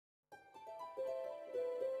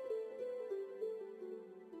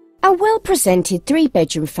A well-presented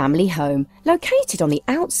three-bedroom family home located on the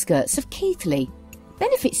outskirts of Keighley.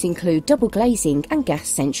 Benefits include double glazing and gas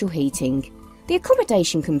central heating. The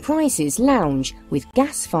accommodation comprises lounge with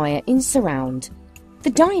gas fire in surround.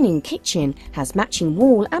 The dining kitchen has matching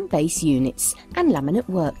wall and base units and laminate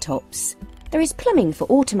worktops. There is plumbing for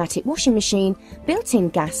automatic washing machine,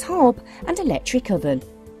 built-in gas hob and electric oven.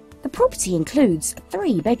 The property includes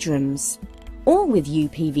 3 bedrooms, all with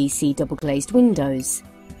UPVC double-glazed windows.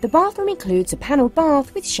 The bathroom includes a panelled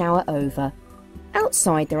bath with shower over.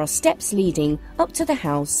 Outside there are steps leading up to the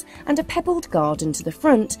house and a pebbled garden to the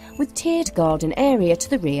front with tiered garden area to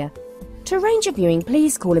the rear. To arrange a viewing,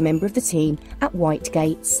 please call a member of the team at White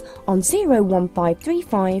Gates on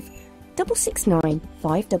 01535 669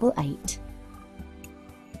 588.